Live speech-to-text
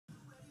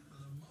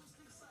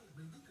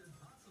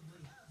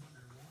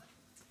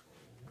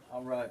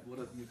Alright, what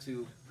up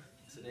YouTube?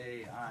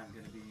 Today I'm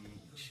going to be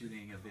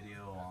shooting a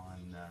video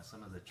on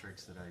some of the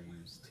tricks that I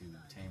use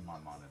to tame my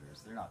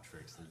monitors. They're not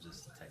tricks, they're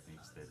just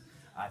techniques that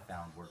I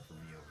found work for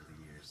me over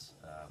the years.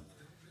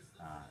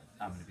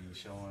 I'm going to be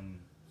showing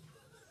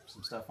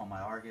some stuff on my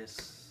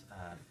Argus.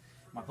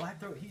 My black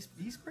throat,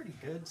 he's pretty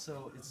good,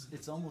 so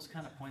it's almost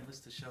kind of pointless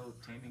to show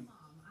taming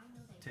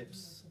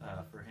tips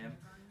for him.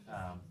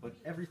 But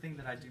everything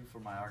that I do for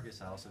my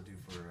Argus, I also do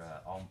for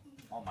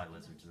all my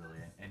lizards, really.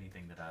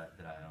 Anything that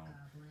I own.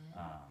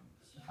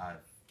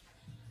 I've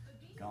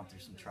gone through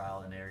some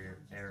trial and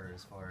error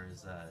as far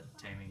as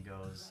taming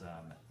goes.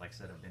 Like I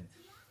said, I've been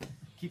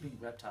keeping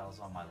reptiles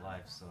all my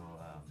life, so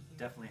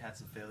definitely had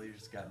some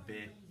failures. Got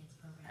bit,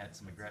 had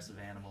some aggressive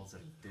animals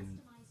that didn't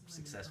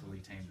successfully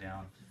tame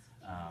down.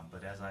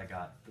 But as I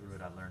got through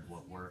it, I learned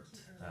what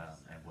worked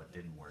and what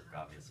didn't work,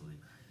 obviously.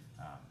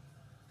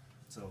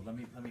 So let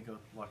me go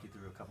walk you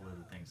through a couple of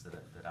the things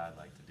that I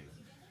like to do.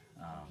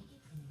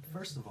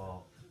 First of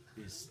all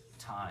is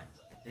time.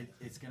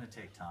 It's going to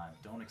take time.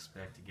 Don't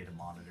expect to get a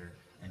monitor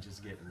and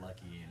just get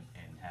lucky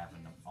and have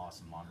an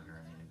awesome monitor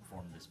and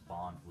form this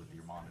bond with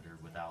your monitor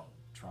without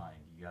trying.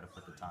 You got to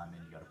put the time in,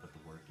 you got to put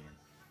the work in.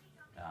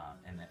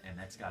 And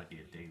that's got to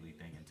be a daily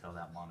thing until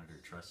that monitor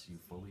trusts you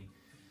fully.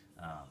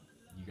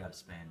 You got to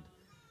spend,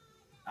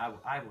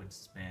 I would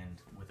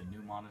spend, with a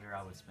new monitor,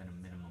 I would spend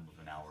a minimum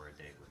of an hour a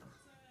day with them.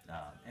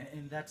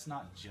 And that's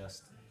not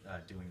just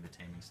doing the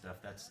taming stuff,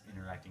 that's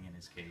interacting in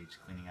his cage,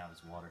 cleaning out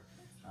his water.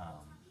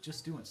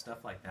 Just doing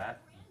stuff like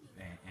that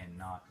and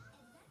not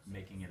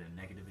making it a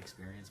negative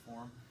experience for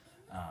him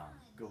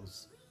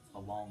goes a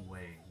long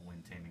way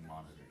when taming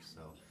monitors.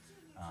 So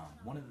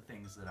one of the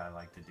things that I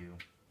like to do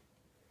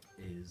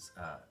is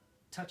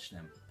touch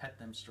them, pet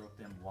them, stroke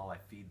them while I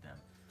feed them.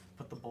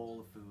 Put the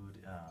bowl of food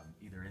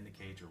either in the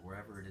cage or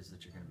wherever it is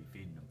that you're going to be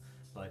feeding them,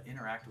 but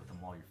interact with them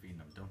while you're feeding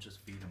them. Don't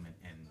just feed them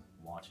and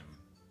watch them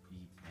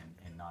eat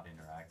and not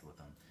interact with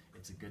them.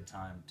 It's a good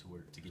time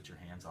to get your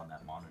hands on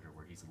that monitor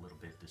where he's a little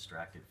bit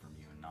distracted from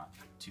you and not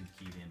too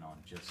keyed in on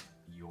just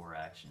your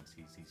actions.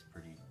 He's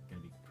going to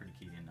be pretty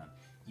keyed in on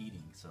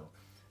eating, so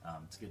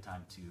it's a good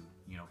time to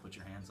put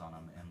your hands on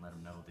him and let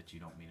him know that you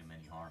don't mean him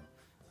any harm.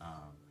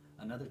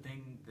 Another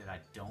thing that I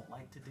don't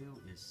like to do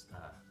is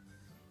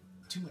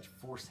too much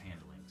force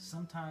handling.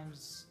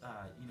 Sometimes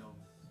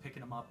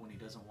picking him up when he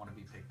doesn't want to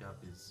be picked up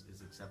is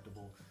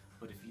acceptable,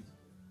 but if you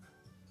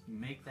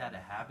make that a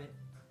habit,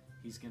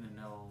 he's going to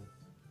know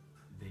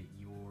that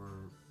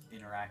you're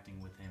interacting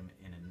with him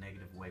in a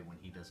negative way when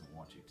he doesn't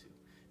want you to.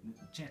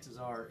 Chances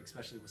are,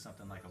 especially with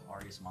something like an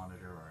Argus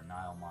monitor or a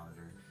Nile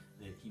monitor,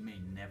 that he may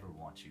never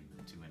want you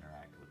to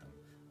interact with him.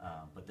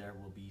 But there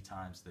will be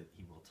times that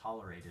he will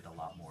tolerate it a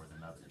lot more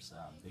than others.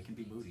 They can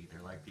be moody,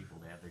 they're like people,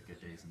 they have their good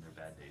days and their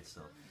bad days.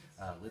 So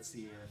let's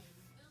see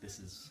if this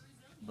is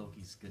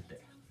Loki's good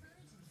day.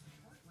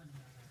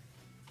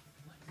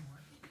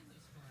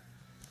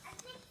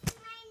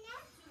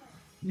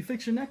 You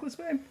fix your necklace,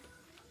 babe?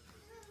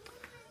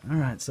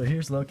 Alright, so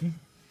here's Loki.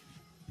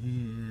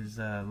 He is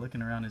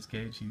looking around his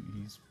cage. He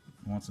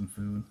wants some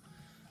food.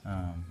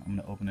 I'm going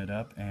to open it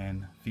up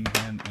and feed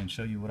him and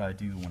show you what I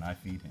do when I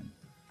feed him.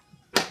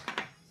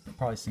 You've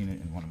probably seen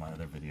it in one of my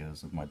other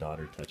videos of my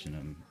daughter touching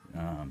him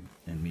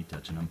and me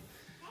touching him.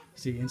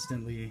 See,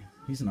 instantly,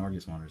 he's an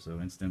Argus monitor, so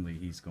instantly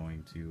he's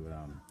going to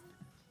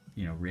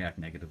react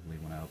negatively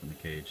when I open the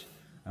cage.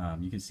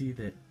 You can see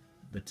that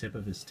the tip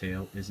of his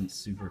tail isn't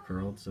super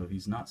curled, so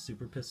he's not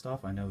super pissed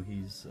off. I know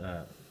he's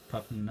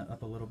puffing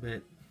up a little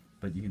bit,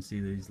 but you can see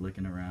that he's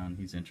licking around.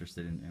 He's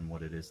interested in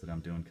what it is that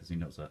I'm doing because he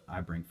knows that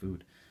I bring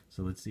food.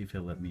 So let's see if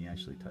he'll let me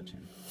actually touch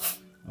him.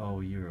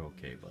 Oh, you're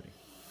okay, buddy.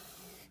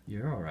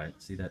 You're alright.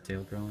 See that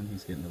tail curling?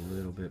 He's getting a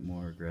little bit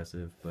more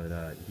aggressive,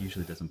 but he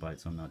usually doesn't bite,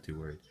 so I'm not too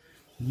worried.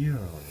 You're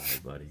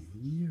alright, buddy.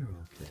 You're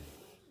okay.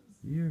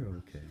 You're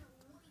okay.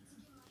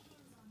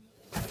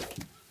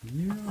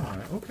 You're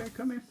alright. Okay,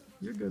 come here.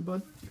 You're good,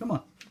 bud. Come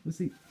on,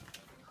 let's eat.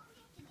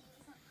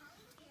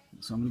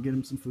 So I'm going to get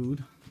him some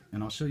food,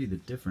 and I'll show you the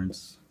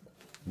difference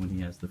when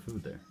he has the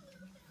food there.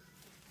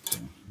 So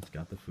he's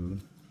got the food.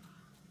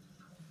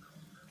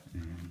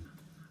 And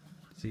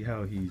see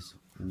how he's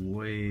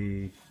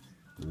way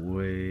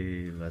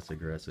less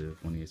aggressive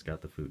when he's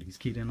got the food. He's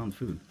keyed in on the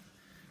food.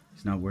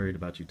 He's not worried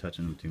about you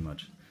touching him too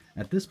much.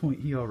 At this point,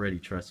 he already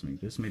trusts me.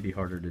 This may be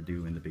harder to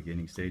do in the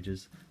beginning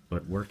stages,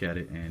 but work at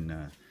it and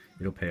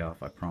it'll pay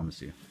off, I promise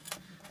you.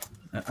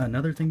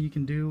 Another thing you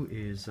can do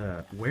is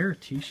wear a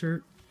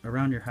t-shirt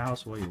around your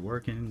house while you're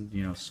working,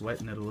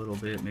 sweating it a little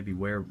bit, maybe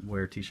wear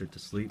a t-shirt to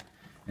sleep,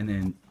 and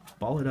then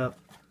ball it up,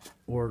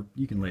 or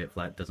you can lay it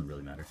flat, doesn't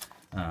really matter.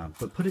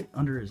 But put it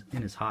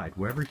in his hide.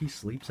 Wherever he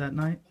sleeps at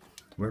night,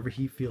 wherever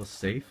he feels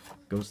safe,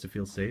 goes to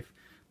feel safe,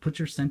 put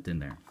your scent in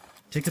there.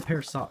 Take a pair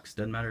of socks,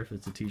 doesn't matter if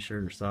it's a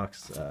t-shirt or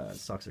socks.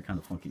 Socks are kind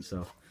of funky,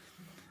 so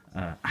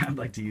I'd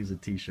like to use a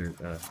t-shirt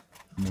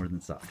more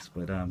than socks,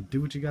 but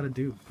do what you got to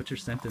do. Put your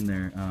scent in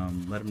there.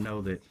 Let him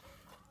know that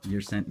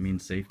your scent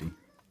means safety.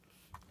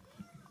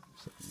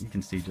 So you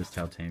can see just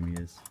how tame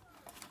he is.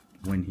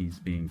 when he's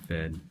being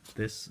fed.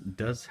 This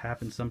does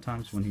happen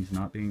sometimes when he's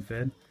not being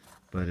fed,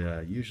 but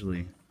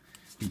usually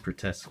he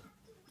protests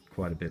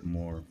quite a bit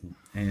more.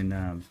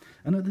 And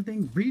another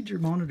thing, read your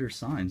monitor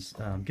signs.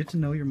 Get to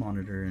know your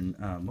monitor, and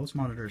most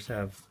monitors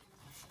have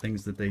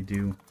things that they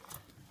do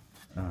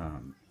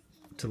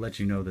to let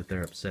you know that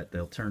they're upset.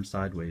 They'll turn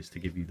sideways to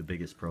give you the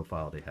biggest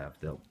profile they have.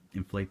 They'll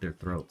inflate their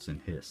throats and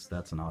hiss.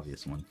 That's an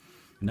obvious one.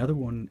 Another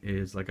one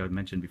is, like I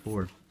mentioned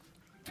before,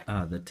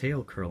 the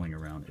tail curling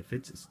around.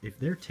 If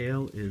their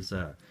tail is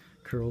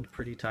curled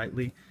pretty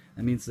tightly,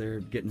 that means they're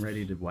getting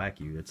ready to whack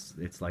you.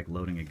 It's like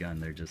loading a gun.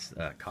 They're just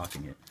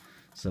cocking it.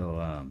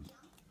 So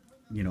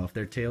you know, if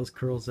their tails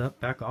curls up,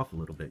 back off a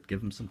little bit.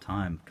 Give them some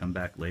time. Come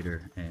back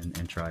later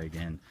and try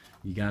again.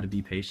 You got to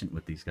be patient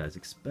with these guys,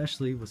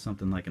 especially with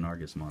something like an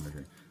Argus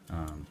monitor.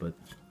 But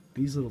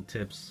these little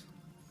tips,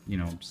 you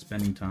know,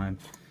 spending time,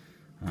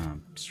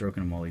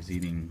 stroking him while he's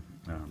eating,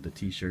 the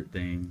t-shirt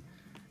thing,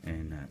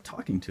 and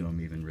talking to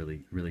him even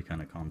really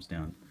kind of calms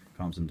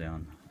him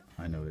down.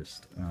 I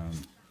noticed.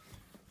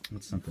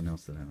 What's something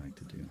else that I like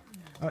to do?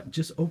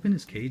 Just open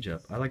his cage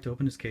up. I like to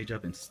open his cage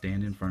up and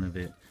stand in front of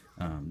it.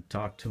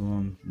 Talk to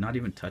him, not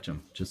even touch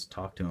him, just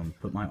talk to him.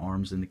 Put my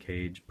arms in the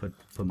cage, put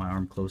my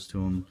arm close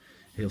to him.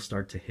 He'll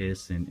start to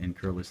hiss and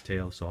curl his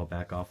tail, so I'll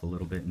back off a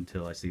little bit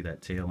until I see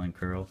that tail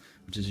uncurl,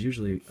 which is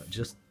usually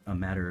just a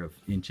matter of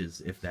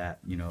inches, if that.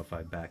 You know, if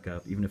I back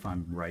up, even if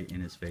I'm right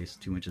in his face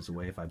 2 inches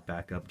away, if I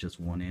back up just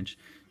 1 inch,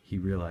 he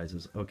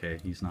realizes, okay,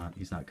 he's not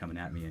coming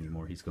at me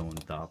anymore, he's going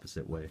the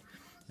opposite way.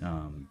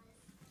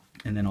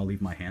 And then I'll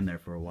leave my hand there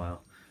for a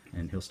while,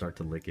 and he'll start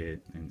to lick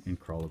it and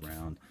crawl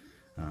around.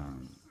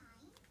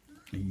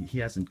 He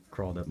hasn't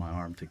crawled up my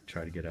arm to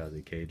try to get out of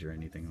the cage or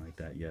anything like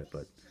that yet,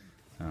 but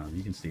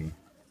you can see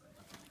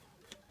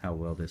how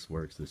well this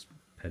works, this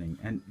petting.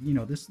 And you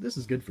know, this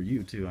is good for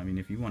you too. I mean,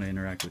 if you want to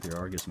interact with your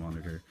Argus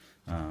monitor,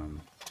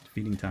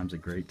 feeding time's a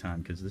great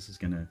time, because this is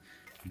going to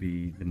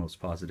be the most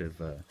positive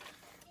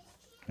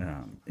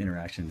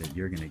interaction that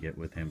you're going to get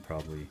with him,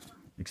 probably,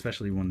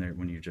 especially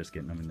when you're just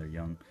getting them and they're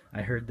young.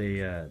 I heard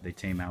they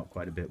tame out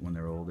quite a bit when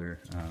they're older,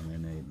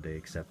 and they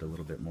accept a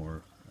little bit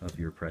more of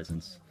your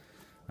presence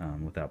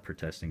without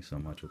protesting so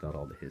much, without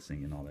all the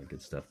hissing and all that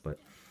good stuff. But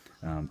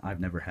I've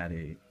never had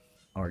a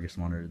Argus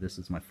monitor. This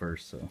is my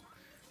first, so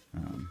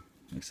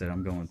like I said,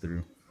 I'm going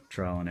through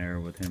trial and error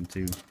with him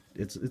too.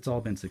 It's all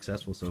been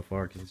successful so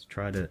far, because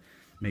try to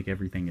make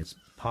everything as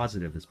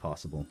positive as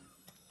possible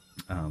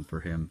for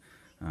him,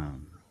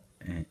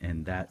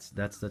 and that's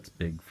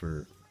big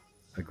for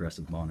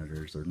aggressive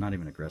monitors, or not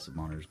even aggressive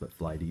monitors, but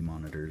flighty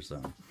monitors,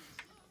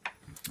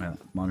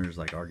 monitors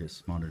like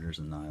Argus monitors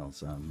and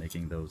Niles.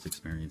 Making those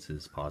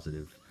experiences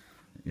positive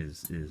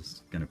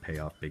is going to pay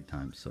off big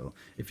time. So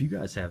if you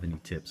guys have any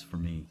tips for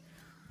me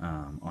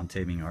on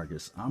taming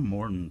Argus, I'm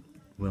more than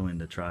willing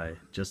to try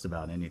just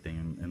about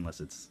anything,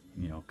 unless it's,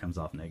 you know, comes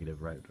off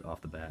negative right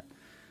off the bat.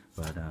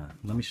 But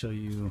let me show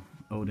you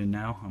Odin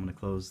now. I'm going to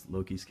close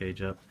Loki's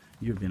cage up.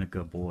 You've been a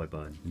good boy,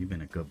 bud. You've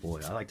been a good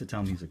boy. I like to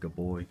tell him he's a good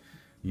boy.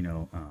 You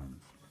know,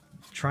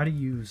 try to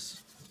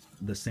use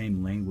the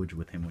same language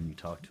with him when you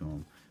talk to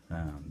him.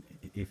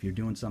 If you're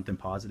doing something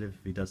positive,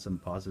 if he does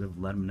something positive,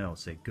 let him know.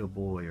 Say good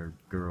boy or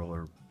girl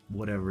or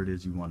whatever it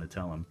is you want to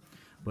tell him.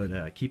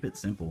 But keep it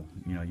simple.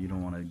 You know, you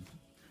don't want to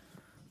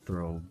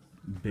throw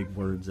big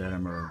words at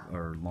him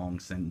or long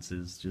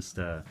sentences. Just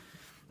a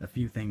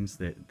few things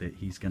that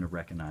he's going to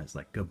recognize,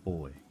 like good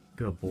boy,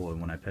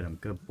 when I pet him,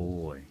 good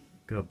boy,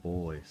 good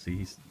boy. See,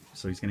 he's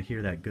going to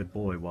hear that good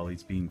boy while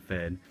he's being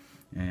fed.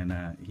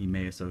 And he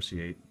may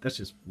associate, that's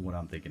just what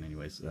I'm thinking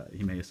anyways,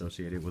 he may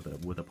associate it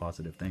with a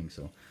positive thing.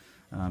 So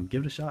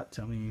give it a shot.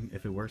 Tell me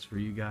if it works for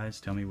you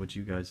guys. Tell me what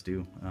you guys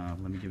do.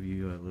 Let me give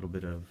you a little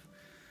bit of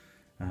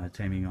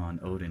taming on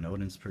Odin.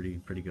 Odin's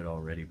pretty good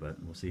already,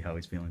 but we'll see how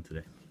he's feeling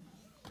today.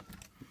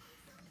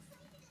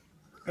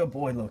 Good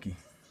boy, Loki.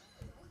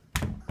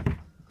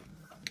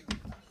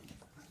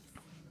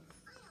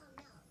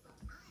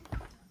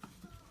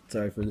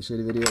 Sorry for the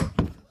shitty video.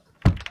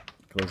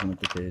 Closing up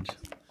the cage.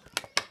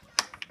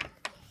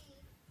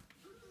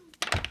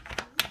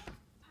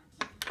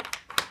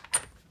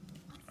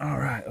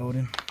 Alright,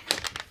 Odin.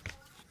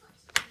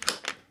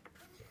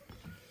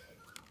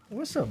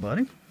 What's up,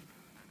 buddy?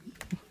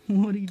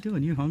 What are you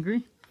doing? You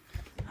hungry?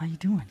 How you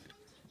doing?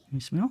 You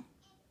smell?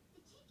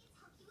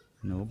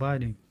 No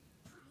biting.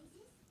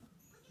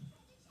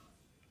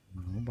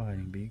 No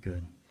biting. Be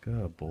good.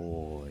 Good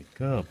boy.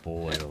 Good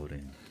boy,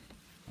 Odin.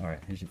 Alright,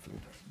 here's your food.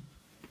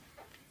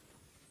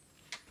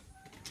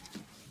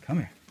 Come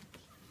here.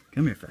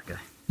 Come here, fat guy.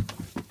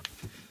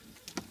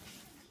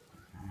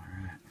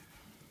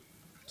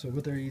 So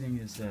what they're eating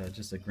is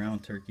just a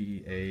ground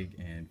turkey, egg,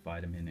 and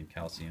vitamin and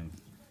calcium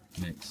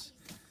mix,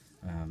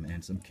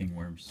 and some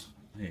kingworms.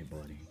 Hey,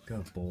 buddy,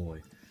 good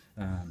boy.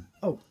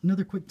 Oh,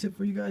 another quick tip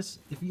for you guys.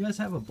 If you guys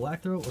have a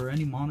black throat or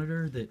any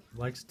monitor that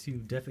likes to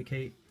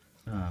defecate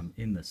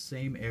in the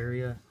same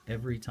area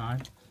every time,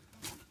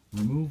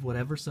 remove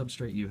whatever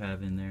substrate you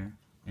have in there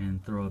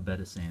and throw a bed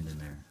of sand in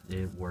there.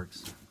 It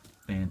works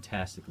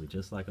fantastically,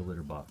 just like a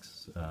litter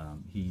box.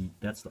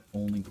 That's the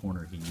only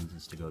corner he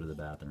uses to go to the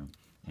bathroom,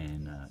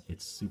 and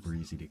it's super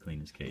easy to clean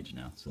his cage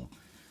now. So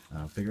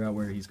figure out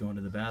where he's going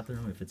to the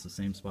bathroom. If it's the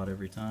same spot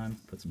every time,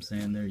 put some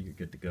sand there, you're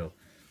good to go.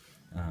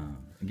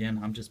 Again,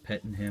 I'm just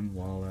petting him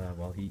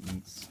while he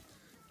eats.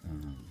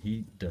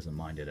 He doesn't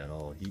mind it at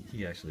all.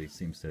 He actually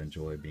seems to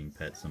enjoy being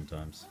pet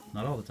sometimes.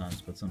 Not all the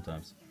times, but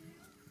sometimes.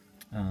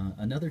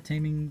 Another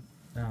taming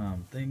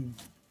thing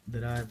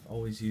that I've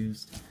always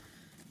used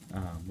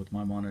with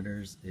my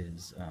monitors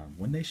is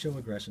when they show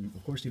aggression.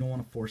 Of course, you don't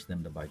want to force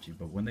them to bite you,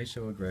 but when they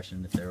show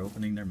aggression, if they're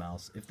opening their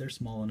mouths, if they're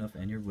small enough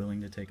and you're willing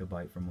to take a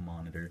bite from a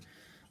monitor,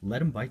 let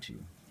them bite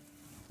you.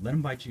 Let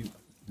them bite you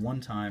one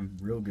time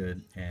real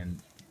good, and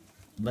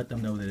let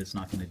them know that it's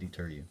not going to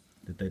deter you,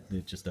 that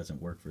it just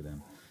doesn't work for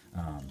them.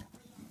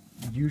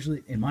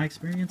 Usually, in my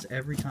experience,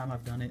 every time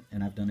I've done it,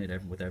 and I've done it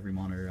with every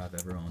monitor I've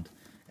ever owned,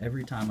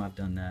 every time I've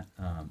done that,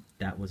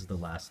 that was the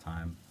last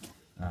time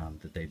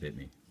that they bit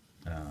me.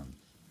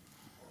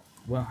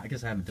 Well, I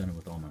guess I haven't done it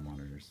with all my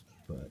monitors,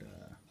 but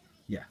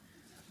yeah.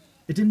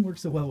 It didn't work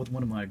so well with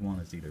one of my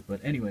iguanas either,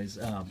 but anyways,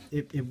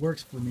 it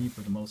works for me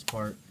for the most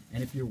part.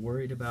 And if you're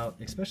worried about,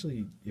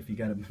 especially if you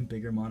got a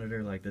bigger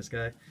monitor like this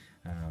guy,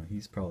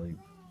 he's probably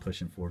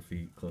pushing 4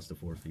 feet, close to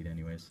 4 feet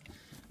anyways.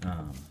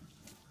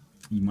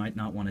 You might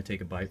not want to take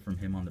a bite from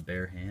him on the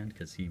bare hand,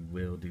 because he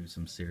will do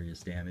some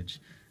serious damage.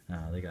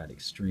 They got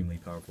extremely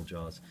powerful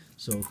jaws.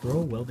 So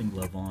throw a welding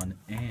glove on,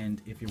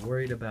 and if you're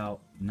worried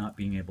about not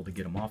being able to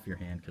get them off your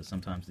hand, because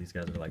sometimes these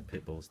guys are like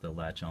pit bulls, they'll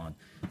latch on,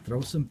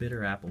 throw some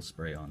bitter apple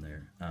spray on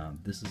there.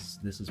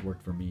 This has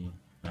worked for me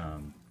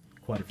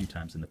quite a few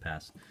times in the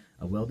past.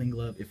 A welding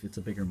glove, if it's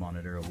a bigger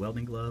monitor, a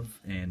welding glove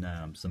and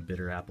some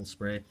bitter apple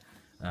spray.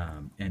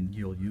 And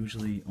you'll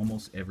usually,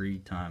 almost every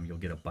time, you'll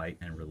get a bite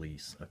and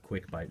release, a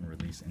quick bite and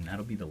release, and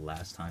that'll be the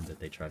last time that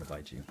they try to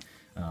bite you.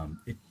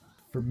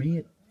 For me,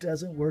 it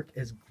doesn't work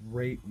as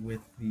great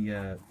with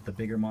the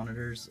bigger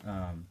monitors,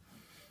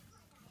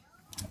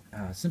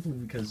 simply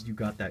because you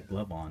got that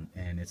glove on,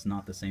 and it's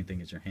not the same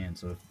thing as your hand.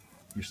 So if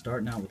you're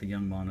starting out with a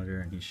young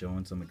monitor and he's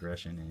showing some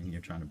aggression, and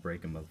you're trying to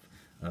break him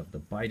of the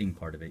biting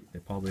part of it,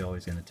 they're probably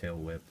always going to tail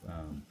whip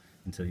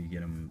until you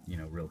get him,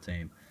 real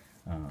tame.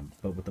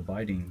 But with the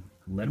biting,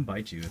 let him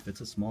bite you. If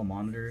it's a small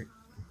monitor,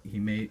 he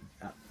may.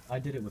 I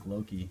did it with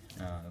Loki,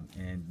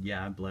 and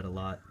yeah, I bled a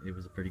lot. It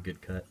was a pretty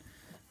good cut,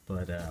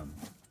 but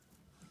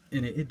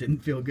and it didn't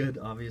feel good,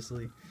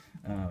 obviously.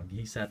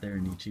 He sat there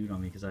and he chewed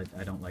on me, because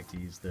I don't like to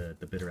use the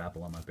bitter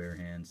apple on my bare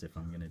hands if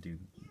I'm gonna do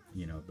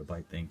the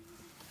bite thing.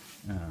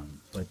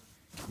 But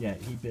yeah,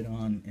 he bit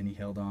on and he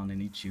held on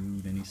and he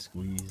chewed and he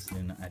squeezed,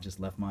 and I just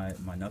left my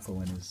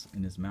knuckle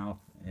in his mouth,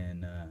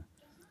 and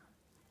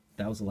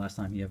that was the last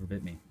time he ever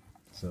bit me.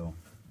 So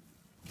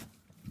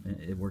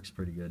it works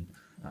pretty good.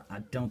 I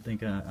don't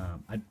think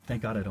I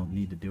thank God I don't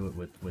need to do it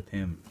with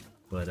him,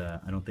 but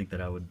I don't think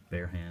that I would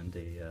bare hand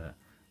a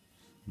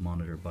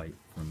monitor bite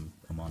from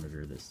a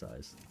monitor this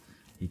size.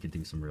 He could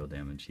do some real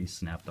damage. He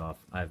snapped off.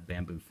 I have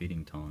bamboo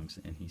feeding tongs,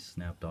 and he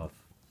snapped off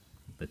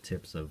the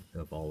tips of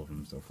all of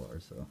them so far.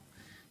 So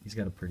he's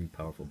got a pretty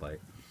powerful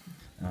bite.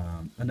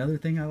 Another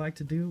thing I like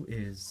to do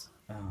is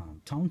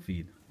tong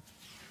feed.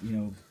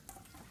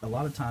 A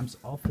lot of times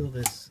I'll fill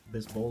this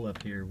bowl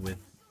up here with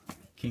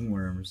king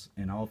worms,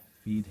 and I'll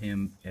feed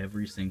him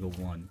every single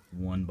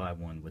one by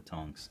one with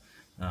tongs.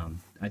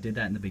 I did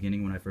that in the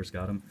beginning when I first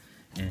got him,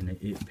 and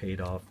it paid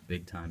off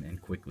big time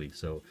and quickly.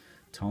 So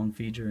tong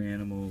feed your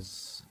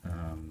animals.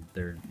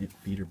 They're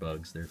feeder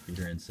bugs, they're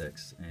feeder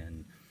insects,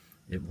 and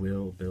it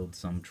will build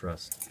some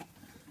trust.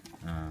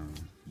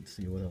 Let's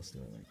see, what else do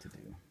I like to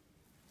do?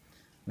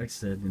 Like I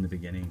said in the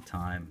beginning,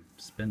 time.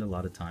 Spend a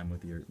lot of time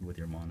with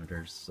your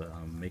monitors.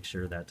 Make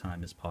sure that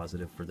time is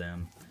positive for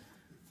them.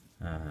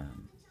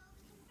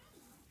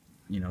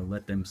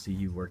 Let them see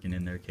you working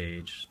in their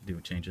cage,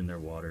 changing their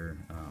water.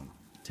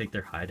 Take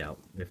their hide out.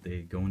 If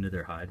they go into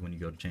their hide when you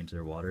go to change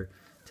their water,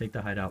 take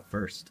the hide out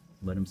first.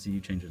 Let them see you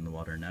changing the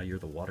water. Now you're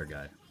the water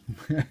guy.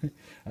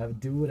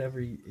 Do whatever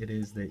it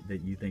is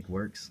that you think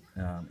works,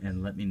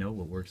 and let me know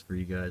what works for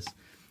you guys.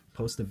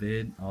 Post a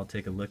vid. I'll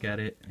take a look at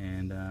it,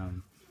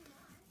 and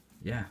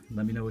yeah,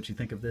 let me know what you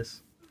think of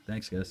this.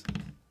 Thanks, guys.